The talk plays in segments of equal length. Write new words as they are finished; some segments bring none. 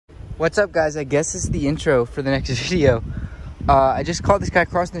What's up, guys? I guess this is the intro for the next video. I just caught this guy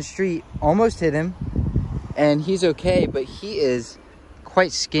crossing the street, almost hit him, and he's okay, but he is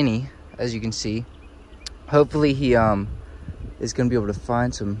quite skinny, as you can see. Hopefully he is gonna be able to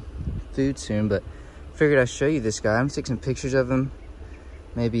find some food soon, but figured I'd show you this guy. I'm gonna take some pictures of him,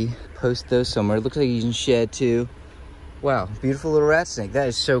 maybe post those somewhere. It looks like he's in shed too. Wow, beautiful little rat snake. That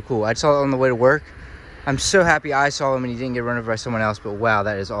is so cool. I saw it on the way to work. I'm so happy I saw him and he didn't get run over by someone else, but wow,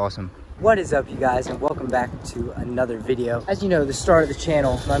 that is awesome. What is up, you guys, and welcome back to another video. As you know, the start of the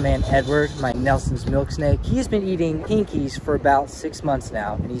channel, my man Edward, my Nelson's milk snake, he's been eating pinkies for about 6 months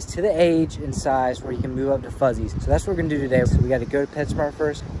now, and he's to the age and size where he can move up to fuzzies. So that's what we're gonna do today. So we gotta go to PetSmart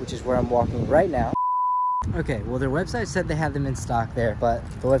first, which is where I'm walking right now. Okay, well, their website said they had them in stock there, but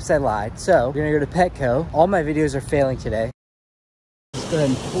the website lied. So we're gonna go to Petco. All my videos are failing today. Let's go ahead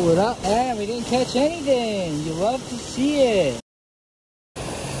and pull it up. And we didn't catch anything. You love to see it.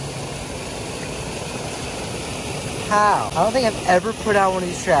 How? I don't think I've ever put out one of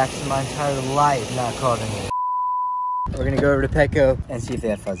these traps in my entire life, not caught any. We're gonna go over to Petco and see if they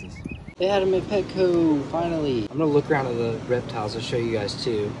have fuzzies. They had them at Petco, finally. I'm gonna look around at the reptiles. I'll show you guys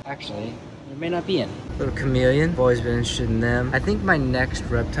too. Actually, there may not be any. Little chameleon, I've always been interested in them. I think my next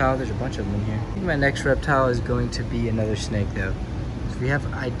reptile, there's a bunch of them in here. I think my next reptile is going to be another snake though. If you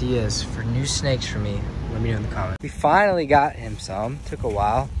have ideas for new snakes for me, let me know in the comments. We finally got him some. Took a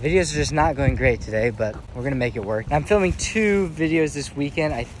while. Videos are just not going great today, but we're gonna make it work. I'm filming 2 videos this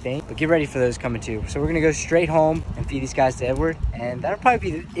weekend, I think, but get ready for those coming too. So we're gonna go straight home and feed these guys to Edward, and that'll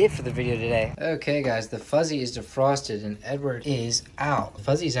probably be it for the video today. Okay, guys, the fuzzy is defrosted and Edward is out. The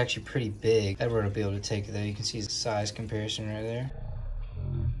fuzzy is actually pretty big. Edward will be able to take it though. You can see his size comparison right there.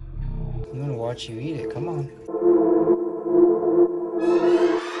 I'm gonna watch you eat it. Come on.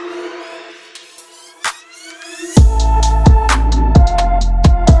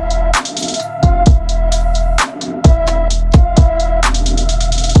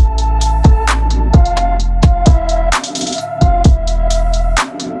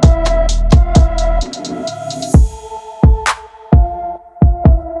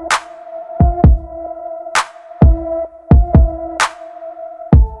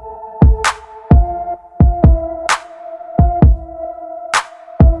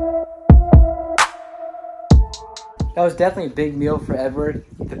 That was definitely a big meal for Edward,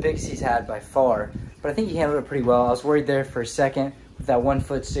 the biggest he's had by far, but I think he handled it pretty well. I was worried there for a second with that one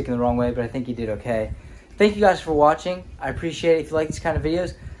foot sticking the wrong way, but I think he did okay. Thank you guys for watching. I appreciate it. If you like these kind of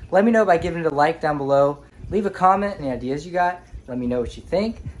videos, let me know by giving it a like down below. Leave a comment, any ideas you got. Let me know what you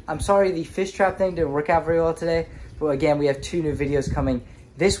think. I'm sorry the fish trap thing didn't work out very well today, but again, we have 2 new videos coming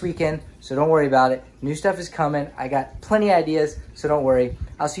this weekend, so don't worry about it. New stuff is coming. I got plenty of ideas, so don't worry.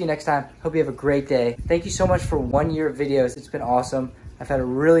 I'll see you next time. Hope you have a great day. Thank you so much for 1 year of videos. It's been awesome. I've had a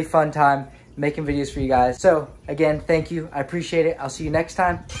really fun time making videos for you guys. So again, thank you. I appreciate it. I'll see you next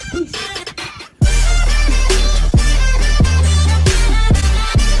time. Peace.